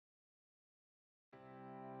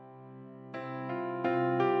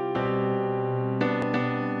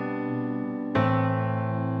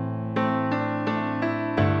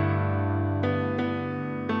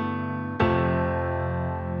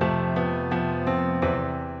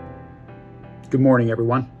Good morning,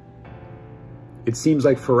 everyone. It seems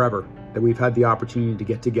like forever that we've had the opportunity to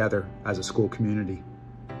get together as a school community.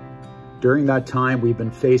 During that time, we've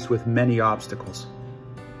been faced with many obstacles.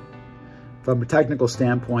 From a technical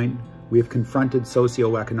standpoint, we have confronted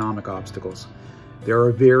socioeconomic obstacles. There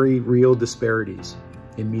are very real disparities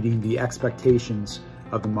in meeting the expectations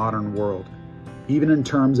of the modern world, even in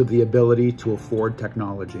terms of the ability to afford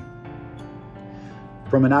technology.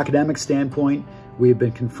 From an academic standpoint, we have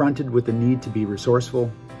been confronted with the need to be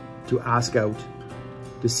resourceful, to ask out,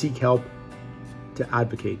 to seek help, to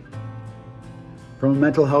advocate. From a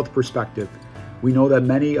mental health perspective, we know that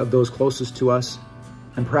many of those closest to us,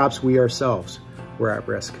 and perhaps we ourselves, were at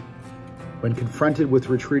risk. When confronted with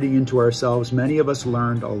retreating into ourselves, many of us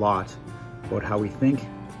learned a lot about how we think,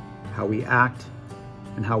 how we act,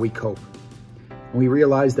 and how we cope. And we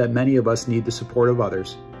realized that many of us need the support of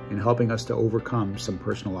others in helping us to overcome some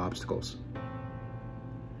personal obstacles.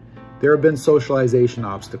 There have been socialization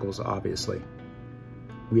obstacles, obviously.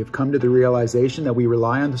 We have come to the realization that we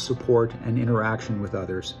rely on the support and interaction with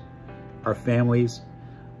others, our families,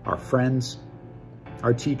 our friends,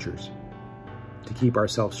 our teachers, to keep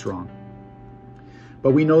ourselves strong.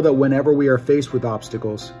 But we know that whenever we are faced with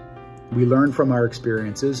obstacles, we learn from our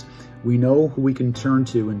experiences, we know who we can turn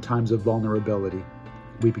to in times of vulnerability.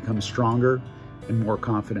 We become stronger and more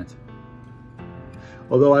confident.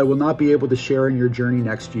 Although I will not be able to share in your journey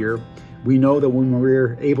next year, we know that when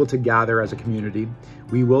we're able to gather as a community,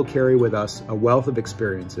 we will carry with us a wealth of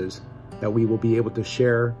experiences that we will be able to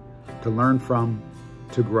share, to learn from,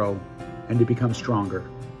 to grow, and to become stronger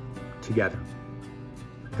together.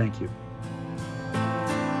 Thank you.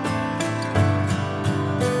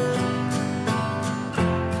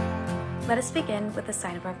 Let us begin with the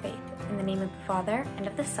sign of our faith. In the name of the Father, and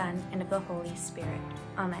of the Son, and of the Holy Spirit.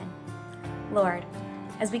 Amen. Lord,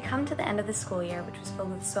 as we come to the end of the school year, which was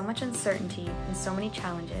filled with so much uncertainty and so many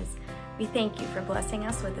challenges, we thank you for blessing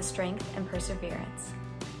us with the strength and perseverance.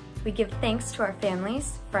 We give thanks to our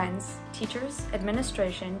families, friends, teachers,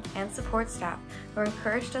 administration, and support staff who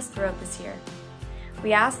encouraged us throughout this year.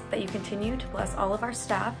 We ask that you continue to bless all of our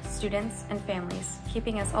staff, students, and families,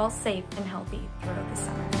 keeping us all safe and healthy throughout the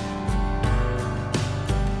summer.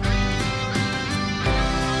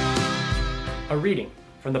 A reading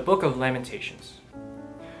from the Book of Lamentations.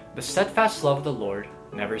 The steadfast love of the Lord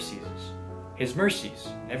never ceases. His mercies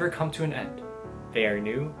never come to an end. They are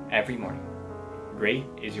new every morning. Great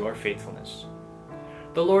is your faithfulness.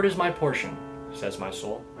 The Lord is my portion, says my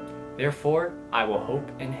soul. Therefore I will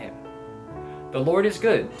hope in him. The Lord is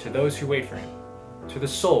good to those who wait for him, to the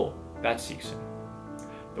soul that seeks him.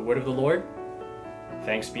 The word of the Lord.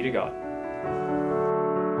 Thanks be to God.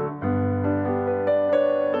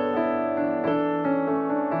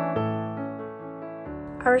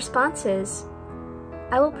 Our response is,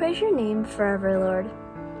 I will praise your name forever, Lord.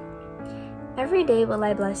 Every day will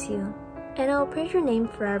I bless you, and I will praise your name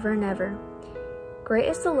forever and ever. Great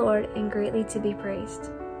is the Lord and greatly to be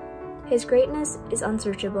praised. His greatness is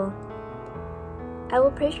unsearchable. I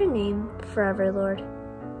will praise your name forever, Lord.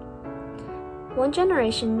 One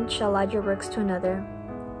generation shall add your works to another,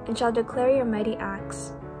 and shall declare your mighty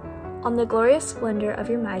acts. On the glorious splendor of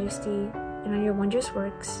your majesty and on your wondrous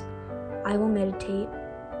works, I will meditate.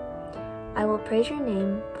 I will praise your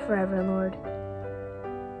name forever, Lord.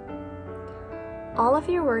 All of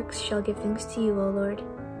your works shall give thanks to you, O Lord,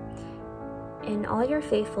 and all your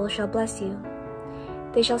faithful shall bless you.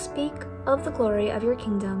 They shall speak of the glory of your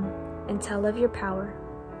kingdom and tell of your power.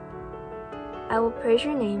 I will praise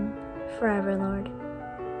your name forever, Lord.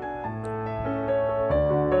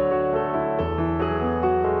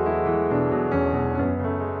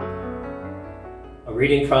 A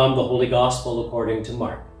reading from the Holy Gospel according to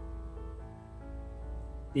Mark.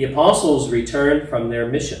 The apostles returned from their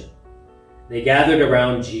mission. They gathered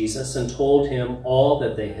around Jesus and told him all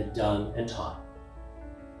that they had done and taught.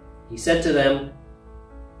 He said to them,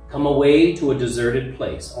 "Come away to a deserted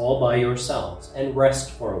place all by yourselves and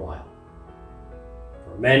rest for a while."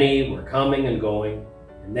 For many were coming and going,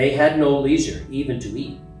 and they had no leisure even to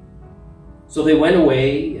eat. So they went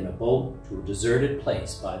away in a boat to a deserted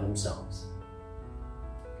place by themselves.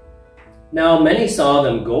 Now many saw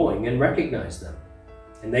them going and recognized them,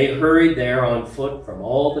 and they hurried there on foot from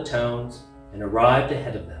all the towns and arrived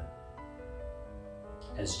ahead of them.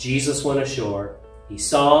 As Jesus went ashore, he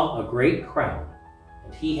saw a great crowd,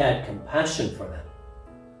 and he had compassion for them,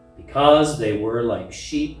 because they were like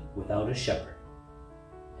sheep without a shepherd.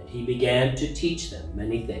 And he began to teach them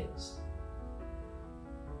many things.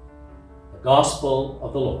 The Gospel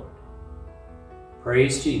of the Lord.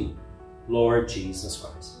 Praise to you, Lord Jesus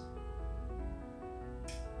Christ.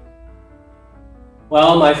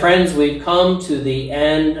 Well, my friends, we've come to the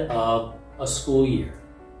end of a school year,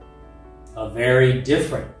 a very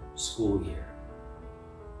different school year.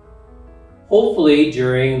 Hopefully,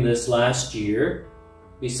 during this last year,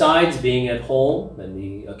 besides being at home and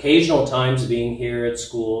the occasional times being here at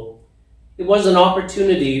school, it was an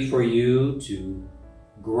opportunity for you to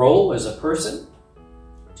grow as a person,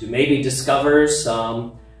 to maybe discover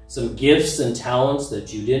some gifts and talents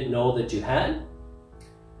that you didn't know that you had,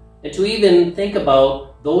 and to even think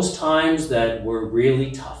about those times that were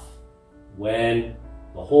really tough, when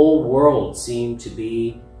the whole world seemed to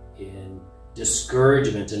be in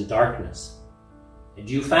discouragement and darkness. And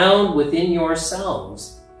you found within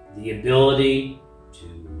yourselves the ability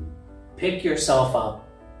to pick yourself up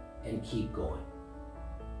and keep going.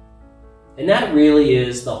 And that really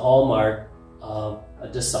is the hallmark of a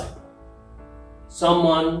disciple,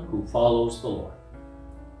 someone who follows the Lord.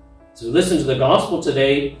 So listen to the gospel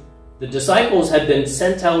today. The disciples had been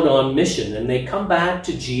sent out on mission, and they come back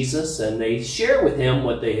to Jesus and they share with him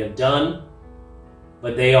what they have done,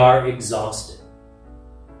 but they are exhausted.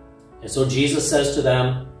 And so Jesus says to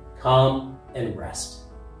them, "Come and rest."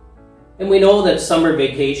 And we know that summer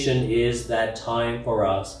vacation is that time for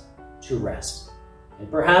us to rest. And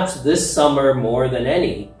perhaps this summer, more than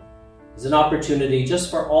any, is an opportunity just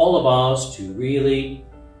for all of us to really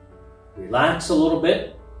relax a little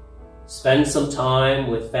bit, spend some time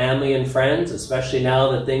with family and friends, especially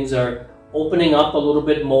now that things are opening up a little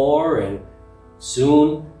bit more, and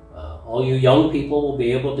soon all you young people will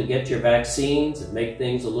be able to get your vaccines and make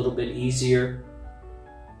things a little bit easier.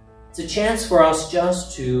 It's a chance for us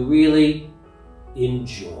just to really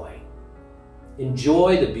enjoy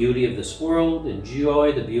the beauty of this world,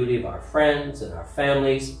 enjoy the beauty of our friends and our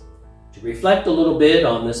families, to reflect a little bit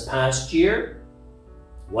on this past year.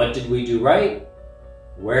 What did we do right?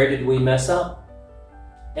 Where did we mess up?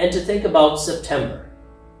 And to think about September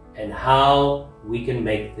and how we can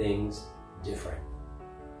make things different.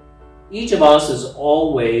 Each of us is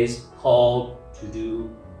always called to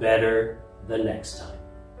do better the next time.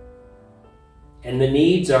 And the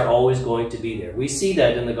needs are always going to be there. We see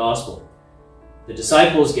that in the gospel. The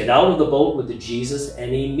disciples get out of the boat with Jesus,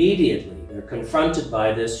 and immediately they're confronted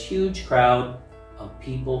by this huge crowd of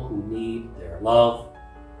people who need their love,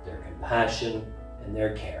 their compassion, and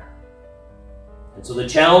their care. And so the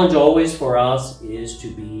challenge always for us is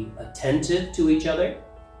to be attentive to each other,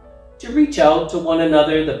 to reach out to one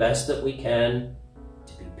another the best that we can,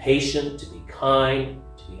 to be patient, to be kind,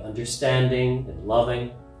 to be understanding and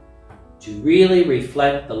loving, to really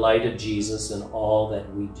reflect the light of Jesus in all that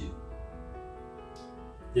we do.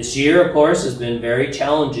 This year, of course, has been very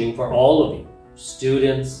challenging for all of you,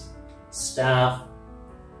 students, staff,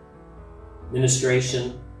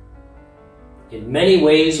 administration. In many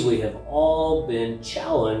ways, we have all been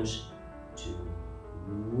challenged to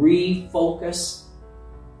refocus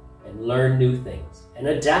and learn new things and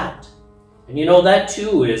adapt. And you know, that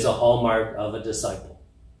too is a hallmark of a disciple,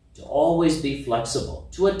 to always be flexible,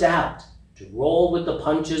 to adapt, to roll with the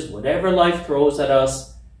punches, whatever life throws at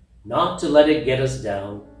us, not to let it get us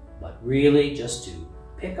down, but really just to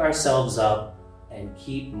pick ourselves up and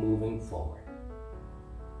keep moving forward.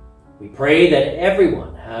 We pray that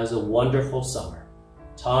everyone has a wonderful summer,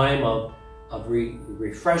 time of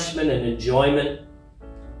refreshment and enjoyment.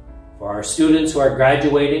 For our students who are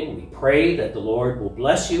graduating, we pray that the Lord will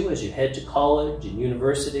bless you as you head to college and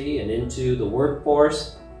university and into the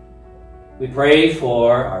workforce. We pray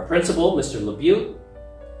for our principal, Mr. LeBute.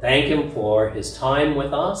 Thank him for his time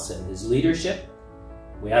with us and his leadership.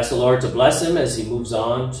 We ask the Lord to bless him as he moves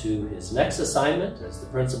on to his next assignment as the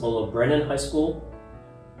principal of Brennan High School.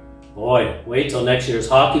 Boy, wait till next year's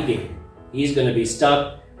hockey game. He's going to be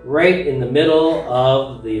stuck right in the middle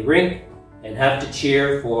of the rink and have to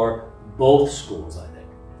cheer for both schools, I think.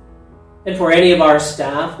 And for any of our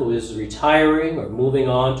staff who is retiring or moving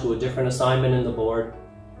on to a different assignment in the board,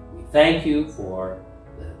 we thank you for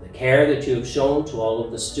the care that you have shown to all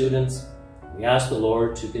of the students. We ask the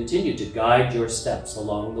Lord to continue to guide your steps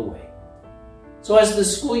along the way. So as the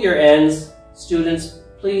school year ends, students,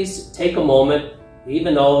 please take a moment,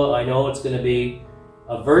 even though I know it's going to be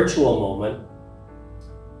a virtual moment,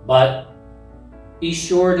 but be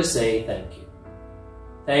sure to say thank you.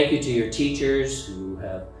 Thank you to your teachers who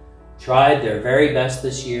have tried their very best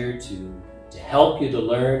this year to help you to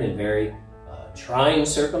learn in very trying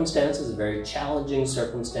circumstances, very challenging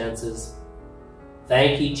circumstances.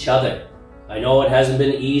 Thank each other. I know it hasn't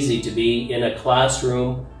been easy to be in a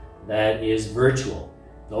classroom that is virtual.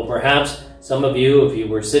 Though perhaps some of you, if you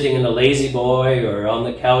were sitting in a lazy boy or on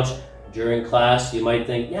the couch during class, you might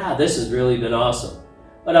think, yeah, this has really been awesome.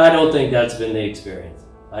 But I don't think that's been the experience.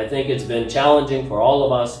 I think it's been challenging for all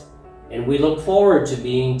of us, and we look forward to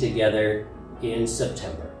being together in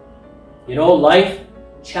September. You know, life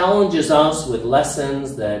challenges us with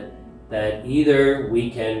lessons that either we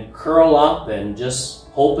can curl up and just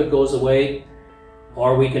hope it goes away,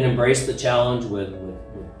 or we can embrace the challenge with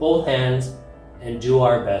both hands and do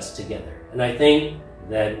our best together. And I think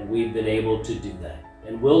that we've been able to do that.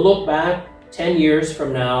 And we'll look back 10 years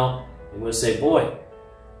from now and we'll say, boy,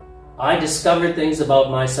 I discovered things about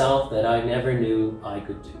myself that I never knew I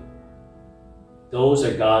could do. Those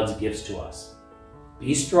are God's gifts to us.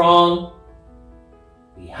 Be strong,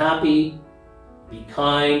 be happy, be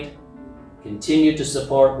kind, continue to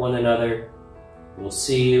support one another. We'll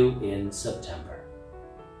see you in September.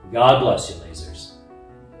 God bless you, Lasers.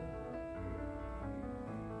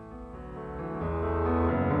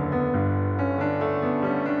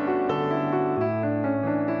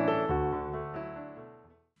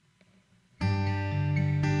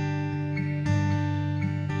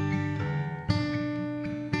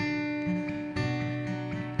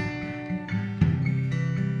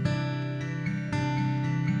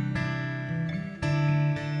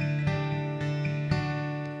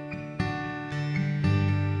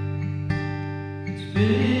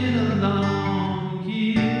 Been a long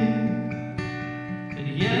year, and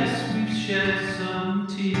yes, we've shed some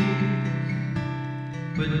tears,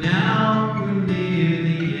 but now we're near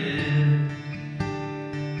the end.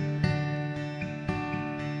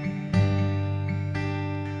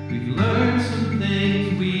 We've learned some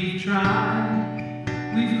things, we've tried,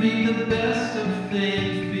 we've made the best of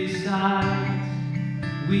things besides.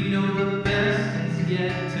 We know the best is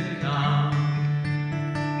yet to come.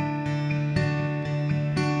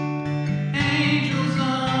 Angels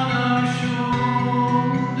on our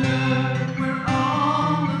shoulder, we're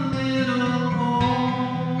all a little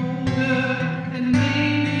older, and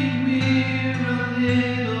maybe we're a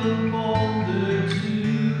little bolder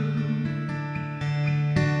too,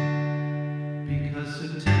 because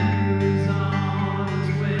September is on its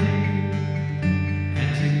way,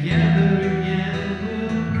 and together again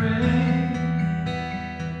we'll pray.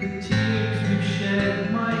 The tears we've shed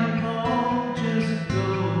might all just go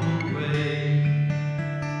away.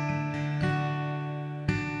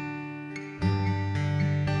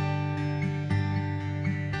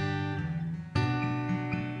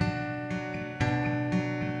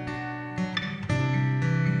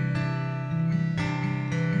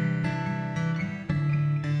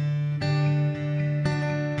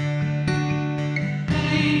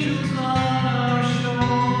 Angels on our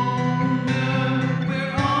shoulder,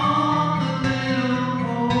 we're all a little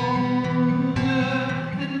older,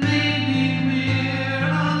 and maybe we're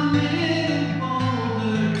a little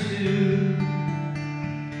bolder too,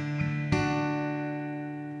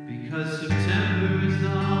 because September is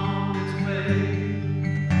on its way,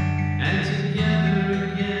 and together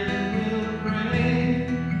again we'll pray,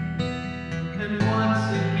 and once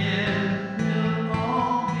again we'll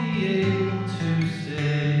all be able to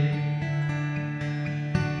say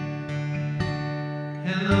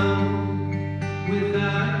hello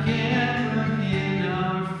without a camera in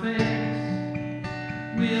our face.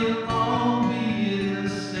 We'll all be in the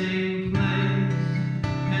same place,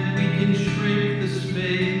 and we can shrink the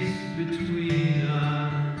space between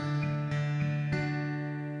us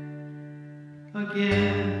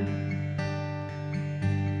again.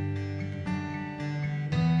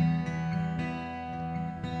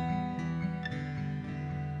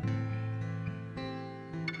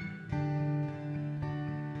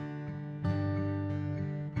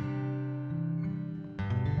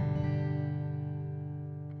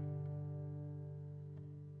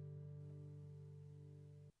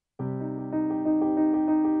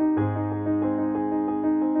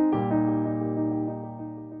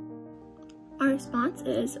 Our response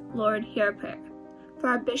is, Lord, hear our prayer. For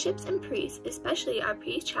our bishops and priests, especially our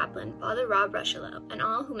priest chaplain, Father Rob Rushello, and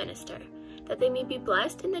all who minister, that they may be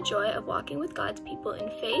blessed in the joy of walking with God's people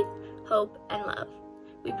in faith, hope, and love.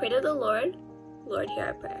 We pray to the Lord. Lord, hear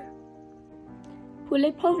our prayer. Pour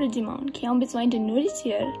les pauvres du monde qui ont besoin de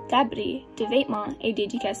nourriture, d'abri, de vêtements et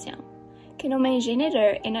d'éducation, que nos mains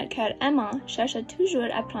généreuses et notre cœur aimant cherchent toujours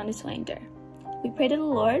à prendre soin d'eux. We pray to the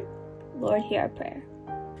Lord. Lord, hear our prayer.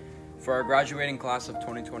 For our graduating class of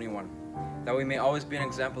 2021, that we may always be an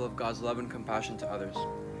example of God's love and compassion to others.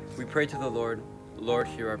 We pray to the Lord. Lord,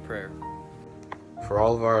 hear our prayer. For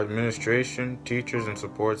all of our administration, teachers, and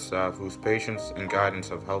support staff whose patience and guidance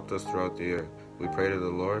have helped us throughout the year, we pray to the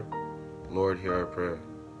Lord. Lord, hear our prayer.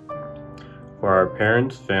 For our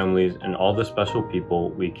parents, families, and all the special people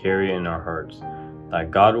we carry in our hearts, that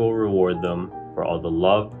God will reward them for all the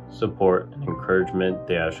love, support, and encouragement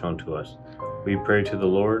they have shown to us. We pray to the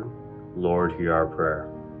Lord. Lord, hear our prayer.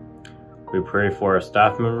 We pray for our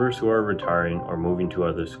staff members who are retiring or moving to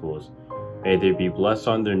other schools. May they be blessed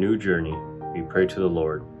on their new journey. We pray to the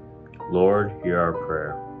Lord. Lord, hear our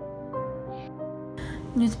prayer.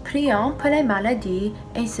 Nous prions pour les maladies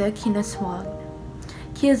et ceux qui nous soignent,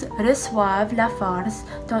 qu'ils reçoivent la force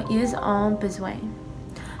dont ils ont besoin.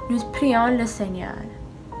 Nous prions le Seigneur.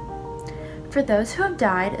 For those who have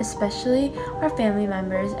died, especially our family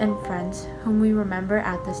members and friends whom we remember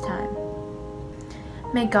at this time,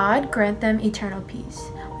 may God grant them eternal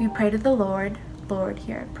peace. We pray to the Lord. Lord,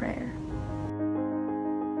 hear our prayer.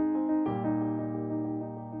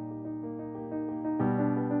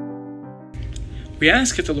 We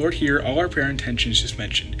ask that the Lord hear all our prayer intentions just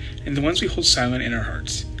mentioned, and the ones we hold silent in our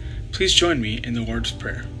hearts. Please join me in the Lord's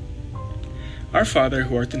Prayer. Our Father,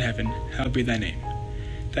 who art in heaven, hallowed be thy name.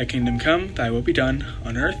 Thy kingdom come, thy will be done,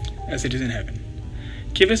 on earth as it is in heaven.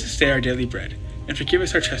 Give us this day our daily bread, and forgive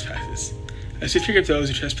us our trespasses, as we forgive those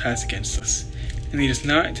who trespass against us. And lead us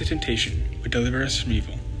not into temptation, but deliver us from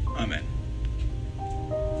evil. Amen.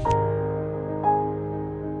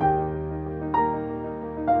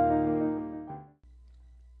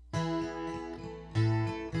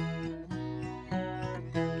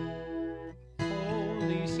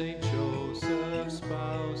 Holy Saint Joseph,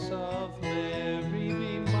 spouse of Mary,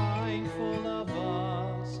 be mindful of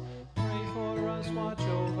us. Pray for us, watch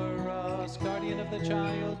over us, guardian of the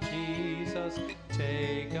child Jesus.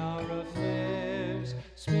 Take our affairs,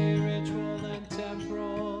 spiritual and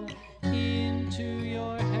temporal, into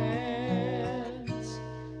your hands,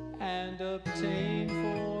 and obtain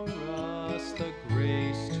for us the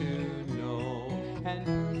grace to know and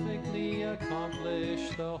perfectly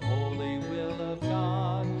accomplish the holy will of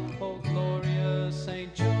God. O glorious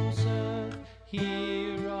Saint Joseph,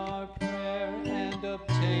 hear our prayer and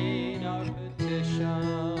obtain our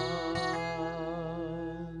petitions.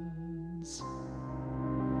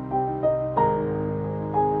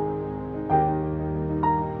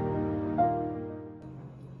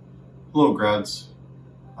 Hello, grads.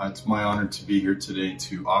 It's my honor to be here today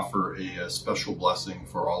to offer a special blessing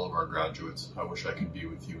for all of our graduates. I wish I could be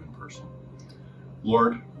with you in person.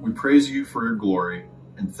 Lord, we praise you for your glory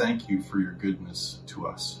and thank you for your goodness to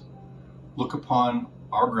us. Look upon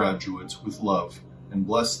our graduates with love and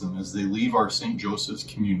bless them as they leave our St. Joseph's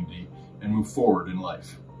community and move forward in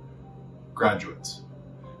life. Graduates,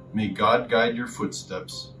 may God guide your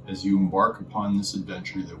footsteps as you embark upon this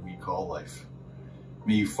adventure that we call life.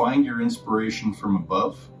 May you find your inspiration from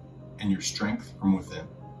above and your strength from within.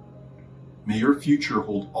 May your future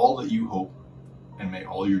hold all that you hope, and may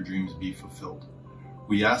all your dreams be fulfilled.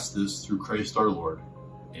 We ask this through Christ our Lord.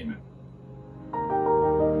 Amen.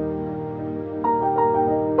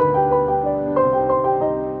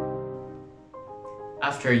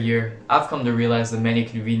 After a year, I've come to realize the many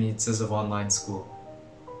conveniences of online school.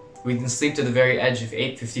 We can sleep to the very edge of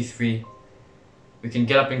 8:53. We can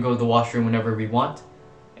get up and go to the washroom whenever we want,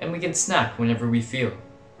 and we can snack whenever we feel.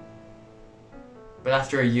 But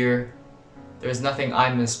after a year, there is nothing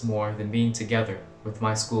I miss more than being together with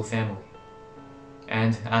my school family.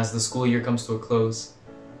 And as the school year comes to a close,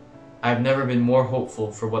 I have never been more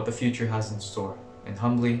hopeful for what the future has in store, and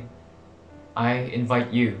humbly, I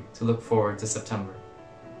invite you to look forward to September.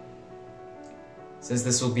 Since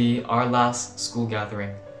this will be our last school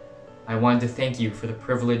gathering, I wanted to thank you for the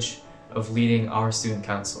privilege of leading our student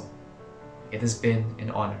council. It has been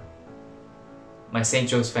an honor. My St.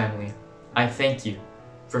 Joe's family, I thank you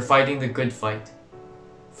for fighting the good fight,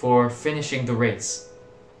 for finishing the race,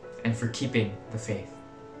 and for keeping the faith.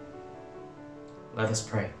 Let us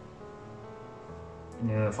pray. In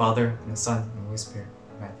the name of the Father, and the Son, and the Holy Spirit.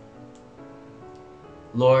 Amen.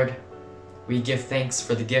 Lord, we give thanks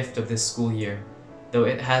for the gift of this school year. Though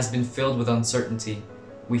it has been filled with uncertainty,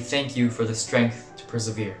 we thank you for the strength to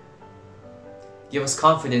persevere. Give us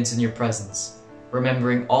confidence in your presence,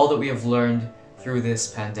 remembering all that we have learned through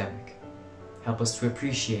this pandemic. Help us to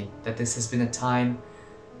appreciate that this has been a time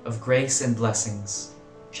of grace and blessings,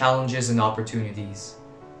 challenges and opportunities,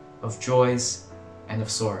 of joys and of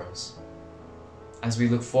sorrows. As we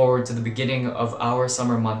look forward to the beginning of our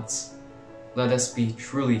summer months, let us be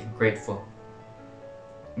truly grateful.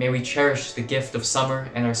 May we cherish the gift of summer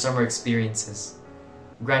and our summer experiences.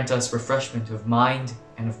 Grant us refreshment of mind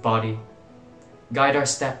and of body. Guide our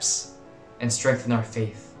steps and strengthen our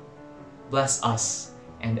faith. Bless us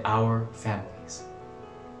and our families.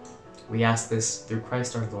 We ask this through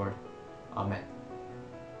Christ our Lord. Amen.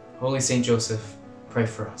 Holy Saint Joseph, pray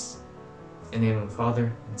for us. In the name of the Father,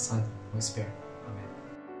 and the Son, and the Holy Spirit.